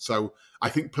some point. So I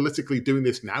think politically doing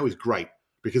this now is great,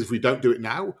 because if we don't do it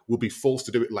now, we'll be forced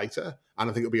to do it later. And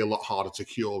I think it'll be a lot harder to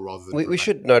cure rather than... We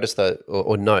should notice, though,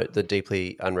 or note the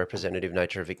deeply unrepresentative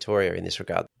nature of Victoria in this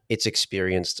regard. It's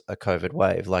experienced a COVID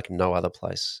wave like no other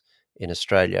place in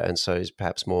Australia, and so is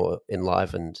perhaps more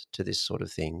enlivened to this sort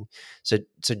of thing. So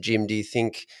Jim, do you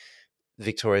think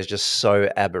Victoria is just so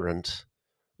aberrant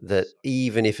that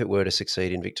even if it were to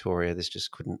succeed in Victoria, this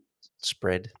just couldn't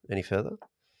spread any further?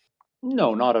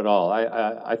 No, not at all.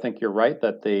 I think you're right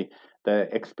that the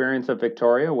experience of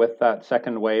Victoria with that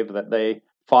second wave that they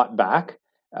fought back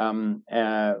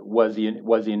was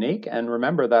unique. And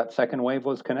remember, that second wave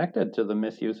was connected to the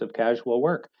misuse of casual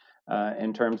work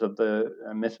in terms of the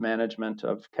mismanagement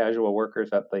of casual workers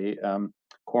at the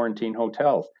quarantine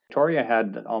hotels. Victoria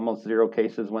had almost zero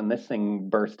cases when this thing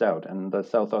burst out, and the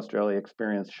South Australia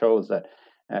experience shows that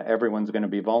everyone's going to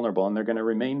be vulnerable, and they're going to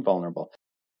remain vulnerable.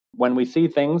 When we see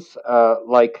things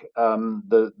like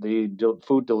the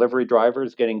food delivery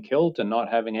drivers getting killed and not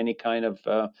having any kind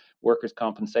of workers'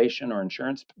 compensation or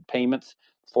insurance payments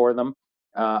for them,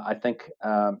 I think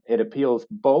it appeals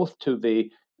both to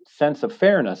the sense of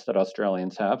fairness that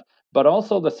Australians have, but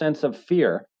also the sense of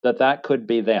fear that could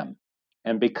be them.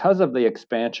 And because of the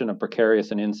expansion of precarious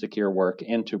and insecure work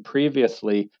into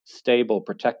previously stable,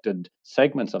 protected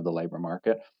segments of the labour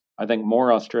market, I think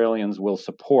more Australians will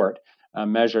support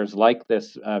measures like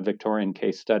this Victorian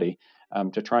case study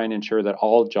to try and ensure that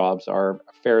all jobs are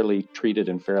fairly treated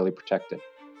and fairly protected.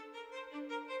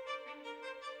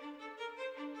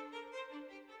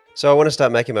 So I want to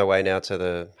start making my way now to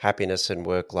the happiness and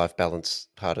work-life balance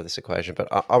part of this equation, but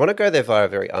I want to go there via a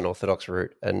very unorthodox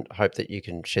route and hope that you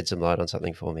can shed some light on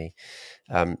something for me.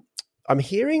 I'm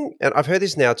hearing, and I've heard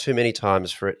this now too many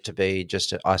times for it to be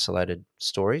just isolated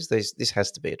stories. This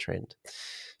has to be a trend.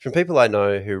 From people I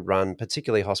know who run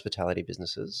particularly hospitality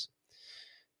businesses,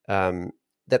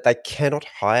 that they cannot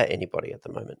hire anybody at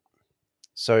the moment.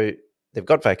 So they've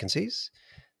got vacancies,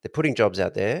 they're putting jobs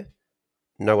out there,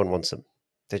 no one wants them.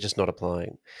 They're just not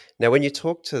applying. Now, when you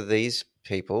talk to these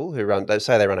people who they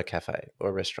say they run a cafe or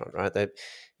a restaurant, right?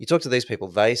 You talk to these people,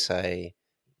 they say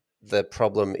the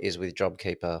problem is with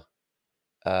JobKeeper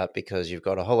because you've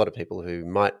got a whole lot of people who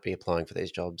might be applying for these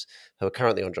jobs who are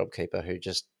currently on JobKeeper who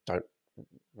just don't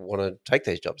want to take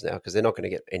these jobs now because they're not going to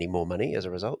get any more money as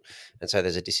a result. And so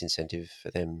there's a disincentive for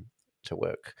them to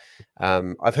work.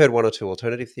 I've heard one or two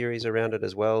alternative theories around it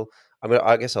as well. I mean,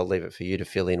 I guess I'll leave it for you to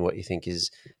fill in what you think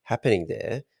is happening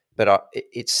there. But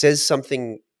it says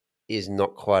something is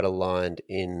not quite aligned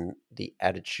in the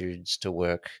attitudes to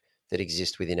work that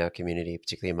exist within our community,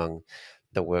 particularly among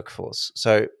the workforce.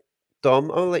 So,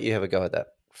 Dom, I'll let you have a go at that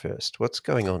first. What's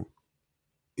going on?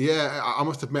 Yeah, I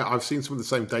must admit, I've seen some of the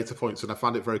same data points and I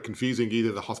found it very confusing,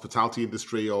 either the hospitality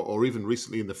industry or even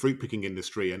recently in the fruit picking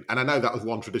industry. And I know that was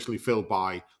one traditionally filled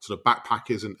by sort of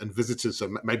backpackers and visitors,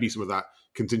 so maybe some of that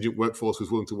contingent workforce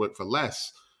was willing to work for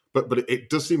less. But it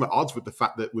does seem at odds with the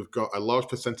fact that we've got a large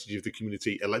percentage of the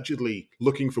community allegedly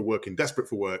looking for work and desperate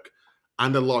for work,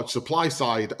 and a large supply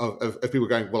side of people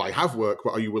going, well, I have work,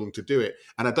 but are you willing to do it?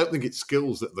 And I don't think it's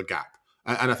skills that the gap.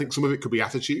 And I think some of it could be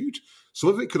attitude. Some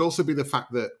of it could also be the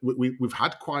fact that we've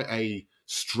had quite a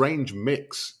strange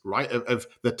mix, right, of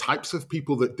the types of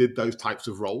people that did those types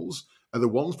of roles are the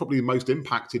ones probably most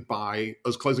impacted by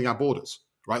us closing our borders,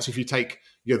 right? So if you take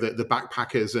the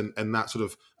backpackers and that sort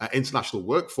of international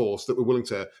workforce that were willing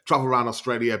to travel around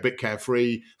Australia a bit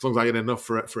carefree, as long as I get enough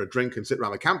for a drink and sit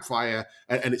around the campfire,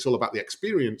 and it's all about the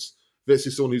experience,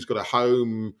 versus someone who's got a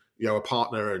home, a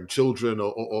partner and children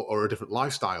or a different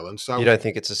lifestyle. And so you don't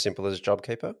think it's as simple as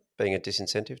JobKeeper being a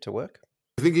disincentive to work?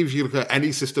 I think if you look at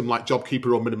any system like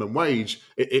JobKeeper or minimum wage,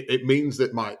 it means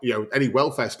that any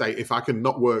welfare state, if I can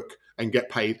not work and get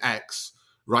paid X,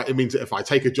 right, it means that if I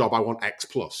take a job, I want X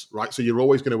plus, right? So you're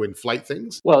always going to inflate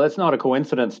things. Well, it's not a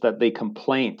coincidence that the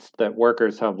complaints that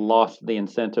workers have lost the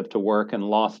incentive to work and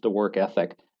lost the work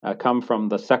ethic come from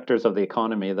the sectors of the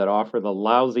economy that offer the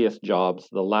lousiest jobs,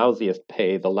 the lousiest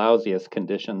pay, the lousiest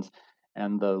conditions,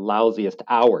 and the lousiest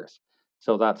hours.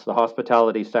 So that's the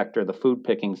hospitality sector, the food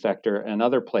picking sector, and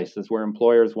other places where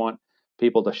employers want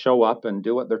people to show up and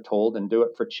do what they're told and do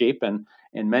it for cheap, and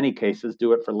in many cases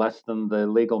do it for less than the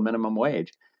legal minimum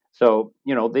wage. So,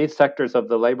 these sectors of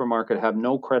the labor market have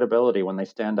no credibility when they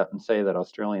stand up and say that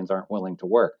Australians aren't willing to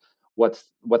work.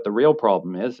 What the real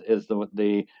problem is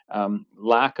the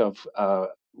lack of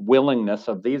willingness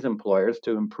of these employers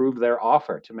to improve their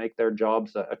offer, to make their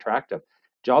jobs attractive.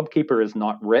 JobKeeper is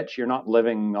not rich. You're not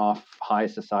living off high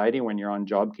society when you're on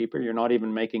JobKeeper. You're not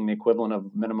even making the equivalent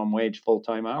of minimum wage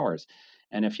full-time hours.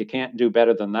 And if you can't do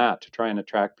better than that to try and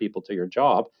attract people to your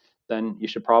job, then you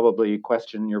should probably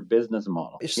question your business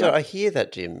model. So I hear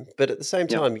that, Jim, but at the same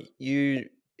time, you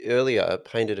earlier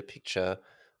painted a picture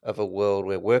of a world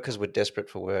where workers were desperate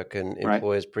for work and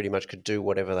employers pretty much could do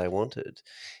whatever they wanted.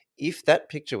 If that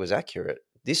picture was accurate,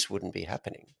 this wouldn't be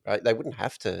happening, right? They wouldn't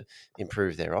have to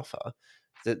improve their offer.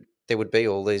 That there would be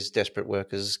all these desperate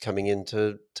workers coming in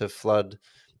to flood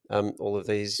all of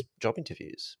these job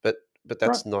interviews. But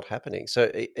that's not happening.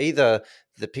 So either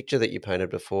the picture that you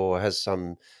painted before has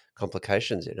some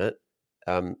complications in it,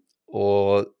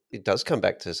 or it does come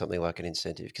back to something like an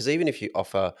incentive. Because even if you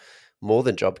offer more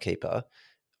than JobKeeper,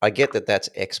 I get that that's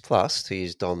X plus, to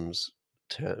use Dom's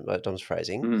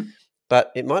phrasing,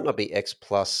 but it might not be X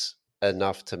plus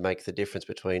enough to make the difference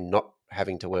between not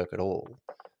having to work at all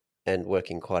and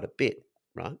working quite a bit,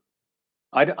 right?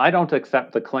 I don't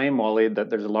accept the claim, Wally, that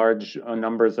there's large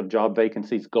numbers of job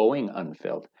vacancies going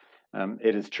unfilled.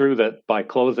 It is true that by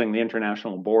closing the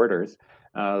international borders,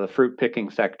 the fruit picking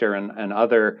sector and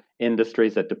other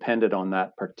industries that depended on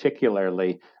that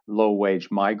particularly low wage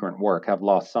migrant work have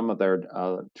lost some of their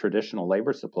traditional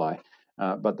labor supply.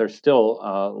 But there's still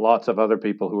lots of other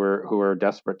people who are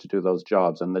desperate to do those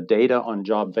jobs. And the data on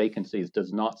job vacancies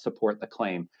does not support the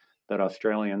claim that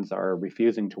Australians are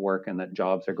refusing to work and that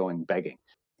jobs are going begging.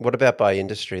 What about by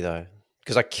industry, though?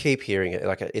 Because I keep hearing it.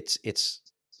 Like it's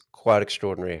quite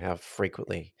extraordinary how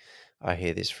frequently I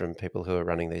hear this from people who are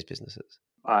running these businesses.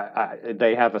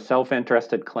 They have a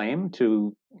self-interested claim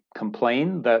to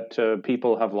complain that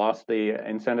people have lost the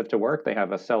incentive to work. They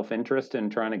have a self-interest in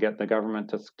trying to get the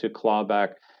government to claw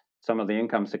back some of the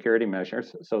income security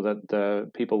measures so that the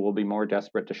people will be more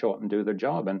desperate to show up and do their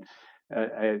job. And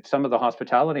some of the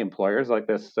hospitality employers, like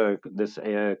this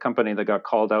company that got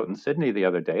called out in Sydney the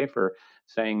other day for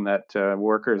saying that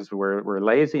workers were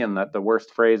lazy and that the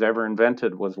worst phrase ever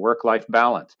invented was work-life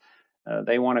balance.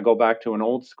 They want to go back to an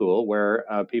old school where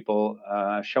people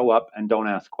show up and don't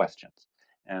ask questions.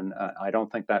 And I don't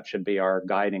think that should be our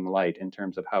guiding light in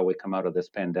terms of how we come out of this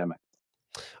pandemic.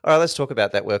 All right, let's talk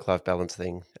about that work-life balance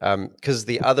thing. Because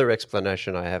the other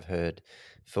explanation I have heard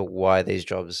for why these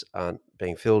jobs aren't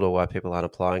being filled or why people aren't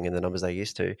applying in the numbers they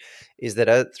used to is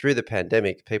that through the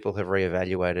pandemic, people have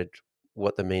reevaluated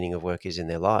what the meaning of work is in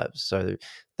their lives. So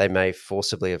they may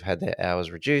forcibly have had their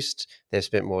hours reduced. They've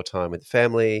spent more time with the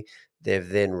family. They've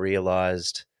then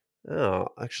realized, oh,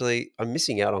 actually, I'm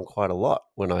missing out on quite a lot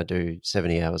when I do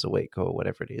 70 hours a week or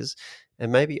whatever it is.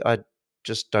 And maybe I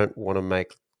just don't want to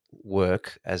make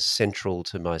work as central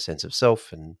to my sense of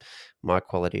self and my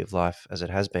quality of life as it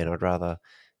has been. I'd rather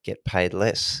get paid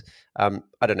less. I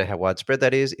don't know how widespread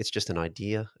that is. It's just an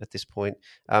idea at this point.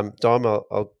 Dom,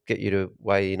 I'll get you to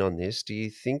weigh in on this. Do you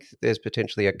think there's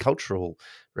potentially a cultural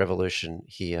revolution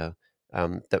here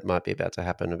that might be about to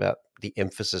happen about the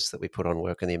emphasis that we put on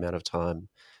work and the amount of time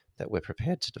that we're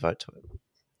prepared to devote to it?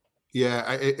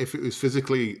 Yeah, if it was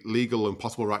physically legal and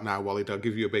possible right now, Wally, I'll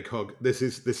give you a big hug. This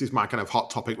is my kind of hot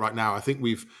topic right now. I think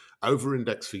we've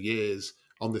over-indexed for years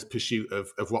on this pursuit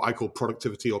of what I call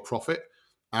productivity or profit,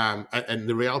 and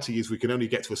the reality is we can only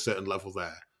get to a certain level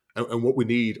there. And what we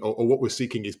need or what we're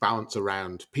seeking is balance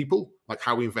around people, like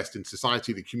how we invest in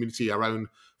society, the community, our own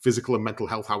physical and mental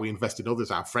health, how we invest in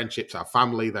others, our friendships, our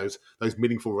family, those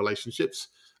meaningful relationships.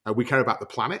 We care about the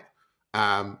planet.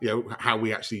 How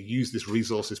we actually use this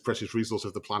resource, this precious resource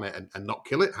of the planet, and not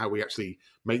kill it, how we actually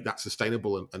make that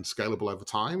sustainable and scalable over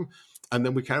time. And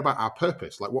then we care about our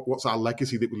purpose, like what's our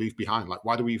legacy that we leave behind? Like,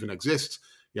 why do we even exist?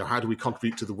 How do we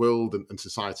contribute to the world and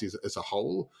society as a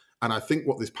whole? And I think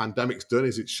what this pandemic's done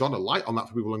is it's shone a light on that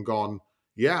for people and gone,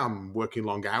 yeah, I'm working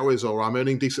long hours or I'm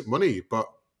earning decent money, but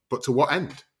to what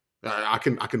end? I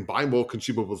can buy more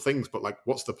consumable things, but like,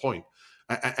 what's the point?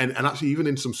 And actually, even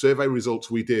in some survey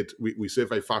results we did, we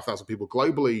surveyed 5,000 people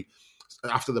globally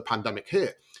after the pandemic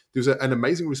hit. There was an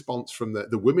amazing response from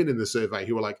the women in the survey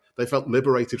who were like, they felt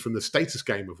liberated from the status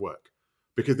game of work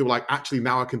because they were like, actually,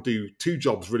 now I can do two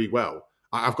jobs really well.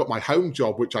 I've got my home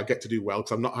job, which I get to do well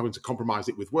because I'm not having to compromise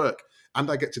it with work.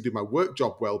 And I get to do my work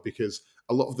job well because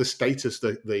a lot of the status,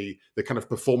 the kind of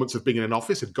performance of being in an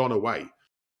office had gone away.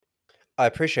 I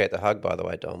appreciate the hug, by the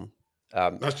way, Dom.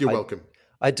 You're welcome.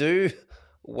 I do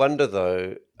wonder,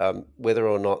 though, whether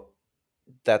or not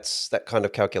that kind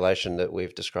of calculation that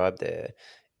we've described there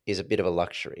is a bit of a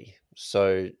luxury.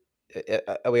 So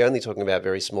are we only talking about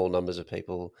very small numbers of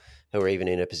people who are even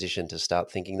in a position to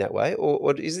start thinking that way?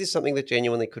 Or is this something that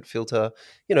genuinely could filter,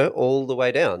 all the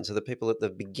way down to the people at the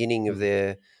beginning of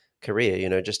their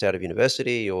career, just out of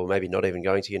university or maybe not even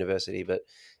going to university, but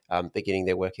beginning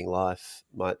their working life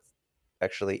might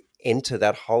actually enter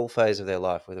that whole phase of their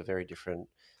life with a very different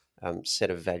set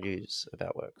of values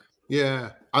about work.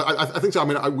 Yeah, I think so. I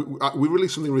mean, we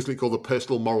released something recently called the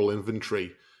Personal Moral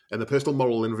Inventory, and the Personal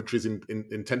Moral Inventory is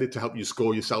intended to help you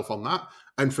score yourself on that.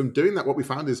 And from doing that, what we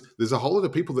found is there's a whole lot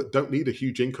of people that don't need a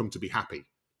huge income to be happy.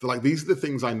 They're like, these are the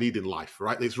things I need in life,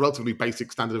 right? It's relatively basic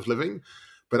standard of living,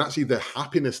 but actually the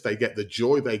happiness they get, the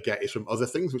joy they get is from other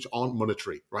things which aren't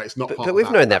monetary, right? It's not. But we've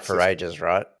known that for ages,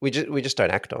 right? We just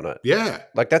don't act on it. Yeah,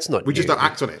 like that's not. We just don't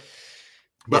act on it.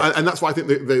 But and that's why I think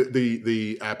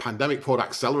the pandemic poured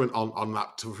accelerant on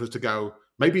that for us to go,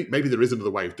 maybe there is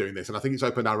another way of doing this. And I think it's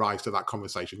opened our eyes to that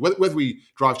conversation. Whether we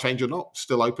drive change or not,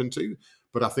 still open to.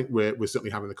 But I think we're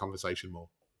certainly having the conversation more.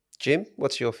 Jim,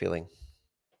 what's your feeling?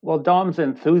 Well, Dom's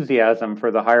enthusiasm for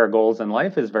the higher goals in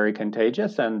life is very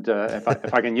contagious. And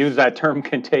if I can use that term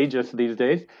contagious these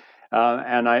days,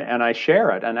 and I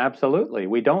share it. And absolutely,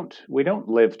 we don't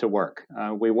live to work.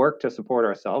 We work to support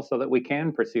ourselves so that we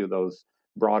can pursue those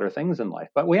broader things in life.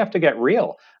 But we have to get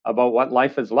real about what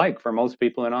life is like for most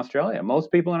people in Australia. Most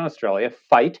people in Australia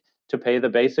fight to pay the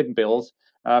basic bills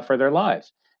for their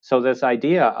lives. So this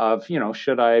idea of,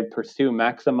 should I pursue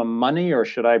maximum money or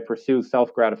should I pursue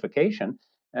self-gratification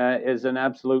is an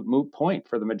absolute moot point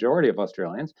for the majority of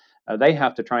Australians. They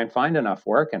have to try and find enough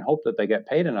work and hope that they get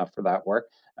paid enough for that work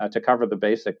to cover the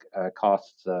basic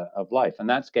costs of life. And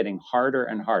that's getting harder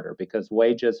and harder because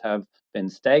wages have been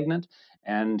stagnant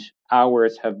and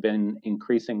hours have been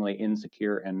increasingly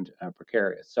insecure and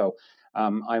precarious. So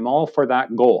I'm all for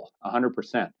that goal,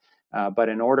 100%. But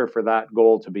in order for that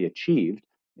goal to be achieved,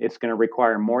 it's going to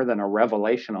require more than a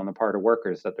revelation on the part of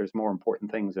workers that there's more important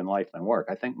things in life than work.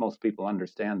 I think most people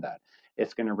understand that.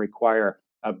 It's going to require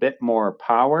a bit more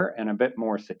power and a bit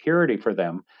more security for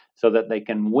them so that they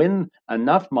can win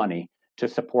enough money to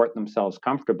support themselves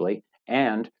comfortably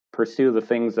and pursue the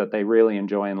things that they really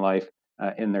enjoy in life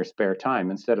in their spare time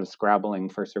instead of scrabbling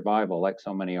for survival like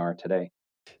so many are today.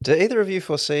 Do either of you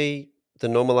foresee the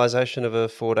normalization of a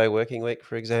 4-day working week,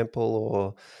 for example,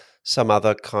 or some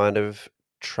other kind of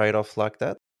trade-off like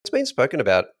that? It's been spoken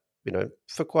about,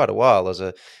 for quite a while as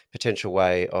a potential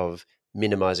way of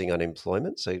minimizing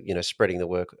unemployment. So, spreading the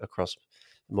work across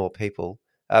more people.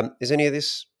 Is any of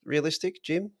this realistic,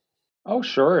 Jim? Oh,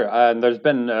 sure. And there's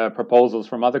been proposals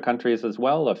from other countries as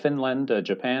well. Finland,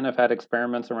 Japan have had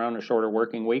experiments around a shorter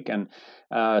working week and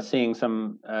seeing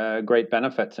some great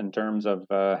benefits in terms of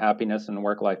happiness and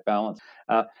work-life balance.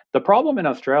 The problem in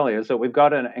Australia is that we've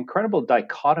got an incredible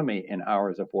dichotomy in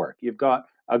hours of work. You've got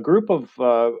a group of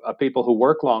people who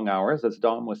work long hours, as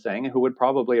Dom was saying, who would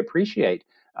probably appreciate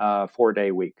 4-day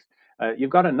weeks.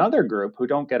 You've got another group who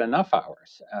don't get enough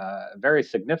hours, a very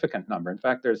significant number. In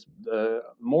fact, there's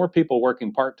more people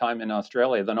working part-time in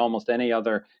Australia than almost any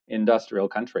other industrial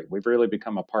country. We've really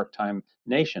become a part-time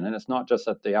nation. And it's not just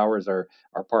that the hours are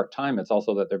part-time, it's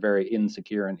also that they're very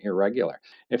insecure and irregular.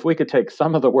 If we could take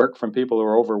some of the work from people who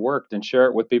are overworked and share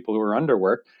it with people who are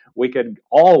underworked, we could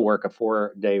all work a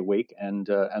 4-day week, and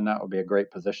that would be a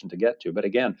great position to get to. But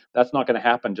again, that's not going to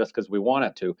happen just because we want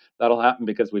it to. That'll happen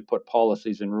because we put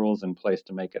policies and rules in place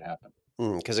to make it happen.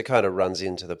 Because it kind of runs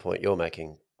into the point you're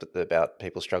making about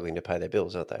people struggling to pay their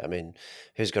bills, aren't they? I mean,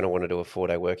 who's going to want to do a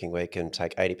 4-day working week and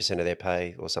take 80% of their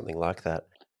pay or something like that?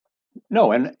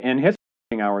 No, and his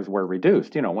working hours were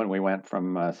reduced. When we went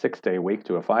from a 6-day week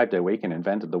to a 5-day week and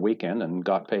invented the weekend and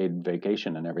got paid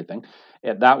vacation and everything,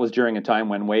 that was during a time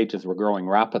when wages were growing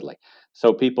rapidly.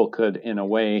 So people could, in a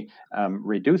way,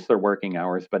 reduce their working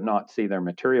hours, but not see their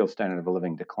material standard of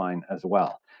living decline as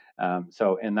well.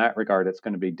 So in that regard, it's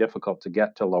going to be difficult to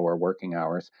get to lower working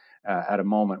hours at a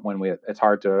moment when it's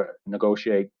hard to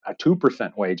negotiate a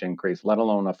 2% wage increase, let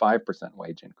alone a 5%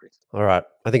 wage increase. All right.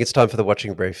 I think it's time for the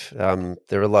watching brief. There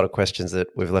are a lot of questions that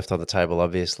we've left on the table,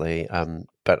 obviously,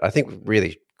 but I think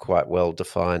really quite well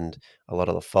defined a lot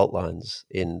of the fault lines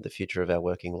in the future of our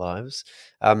working lives.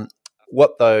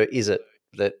 What, though, is it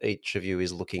that each of you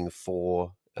is looking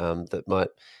for that might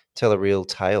tell a real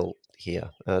tale here?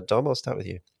 Dom, I'll start with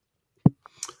you.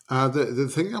 The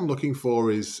thing I'm looking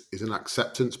for is an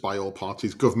acceptance by all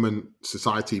parties, government,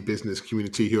 society, business,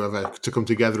 community, whoever, to come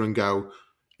together and go,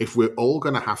 if we're all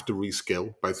going to have to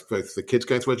reskill, both the kids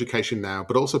going through education now,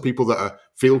 but also people that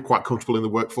feel quite comfortable in the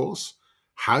workforce,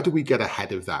 how do we get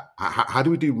ahead of that? How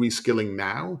do we do reskilling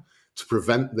now to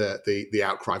prevent the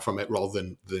outcry from it rather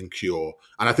than cure?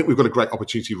 And I think we've got a great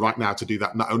opportunity right now to do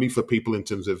that, not only for people in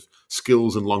terms of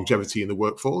skills and longevity in the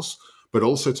workforce, but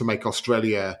also to make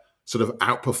Australia sort of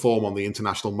outperform on the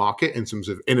international market in terms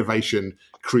of innovation,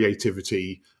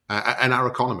 creativity, and our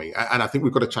economy. And I think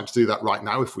we've got a chance to do that right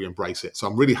now if we embrace it. So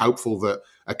I'm really hopeful that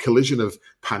a collision of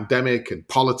pandemic and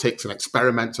politics and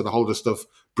experiments and a whole lot of stuff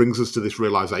brings us to this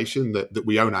realization that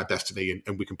we own our destiny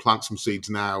and we can plant some seeds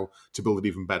now to build an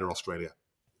even better Australia.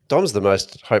 Dom's the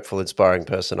most hopeful, inspiring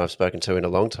person I've spoken to in a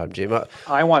long time, Jim.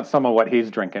 I want some of what he's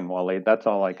drinking, Waleed. That's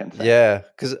all I can say. Yeah,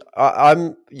 because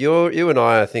you and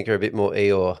I think, are a bit more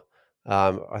Eeyore.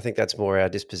 I think that's more our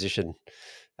disposition.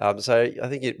 So I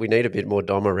think we need a bit more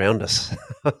Dom around us,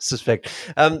 I suspect.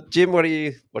 Jim, what are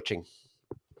you watching?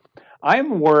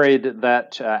 I'm worried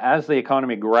that as the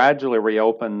economy gradually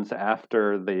reopens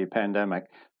after the pandemic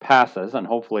passes, and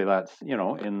hopefully that's,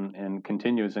 in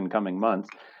continues in coming months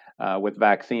with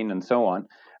vaccine and so on,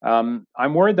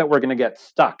 I'm worried that we're going to get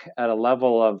stuck at a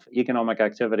level of economic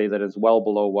activity that is well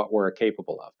below what we're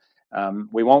capable of.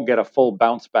 We won't get a full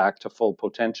bounce back to full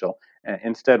potential.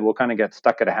 Instead, we'll kind of get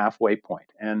stuck at a halfway point.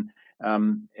 And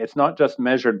it's not just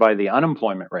measured by the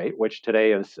unemployment rate, which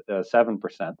today is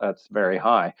 7%. That's very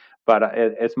high. But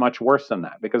it's much worse than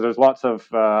that because there's lots of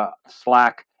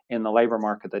slack in the labor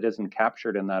market that isn't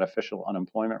captured in that official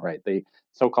unemployment rate. The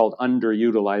so-called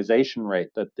underutilization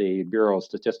rate that the Bureau of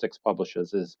Statistics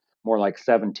publishes is more like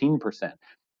 17%.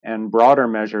 And broader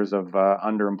measures of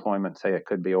underemployment say it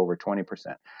could be over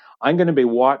 20%. I'm going to be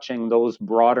watching those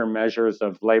broader measures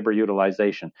of labor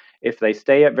utilization. If they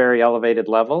stay at very elevated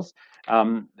levels,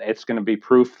 it's going to be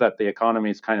proof that the economy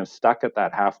is kind of stuck at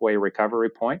that halfway recovery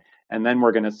point. And then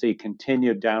we're going to see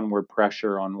continued downward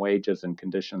pressure on wages and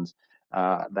conditions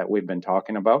that we've been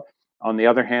talking about. On the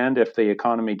other hand, if the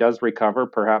economy does recover,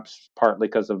 perhaps partly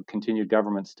because of continued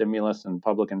government stimulus and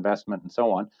public investment and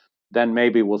so on, then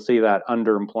maybe we'll see that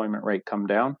underemployment rate come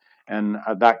down, and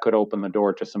that could open the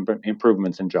door to some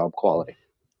improvements in job quality.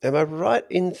 Am I right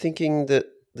in thinking that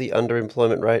the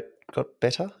underemployment rate got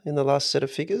better in the last set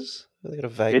of figures? I got a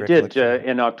vague It did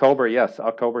in October, yes,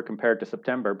 October compared to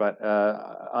September, but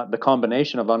the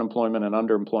combination of unemployment and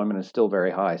underemployment is still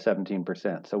very high,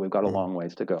 17%, so we've got a long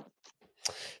ways to go.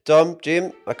 Dom,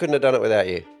 Jim, I couldn't have done it without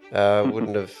you.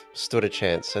 Wouldn't have stood a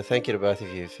chance. So thank you to both of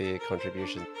you for your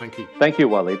contribution. Thank you. Thank you,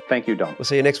 Waleed. Thank you, Dom. We'll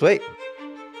see you next week.